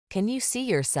Can you see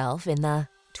yourself in the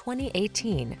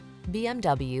 2018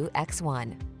 BMW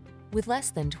X1? With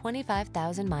less than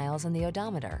 25,000 miles on the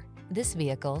odometer, this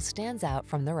vehicle stands out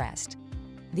from the rest.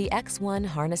 The X1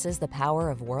 harnesses the power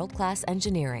of world-class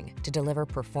engineering to deliver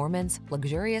performance,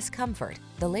 luxurious comfort,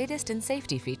 the latest in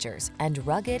safety features, and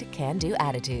rugged can-do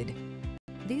attitude.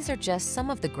 These are just some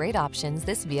of the great options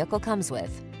this vehicle comes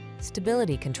with: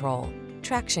 stability control,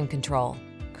 traction control,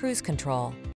 cruise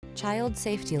control, child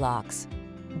safety locks.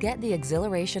 Get the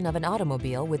exhilaration of an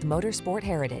automobile with motorsport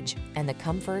heritage and the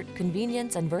comfort,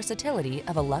 convenience, and versatility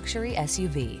of a luxury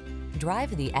SUV.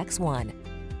 Drive the X1.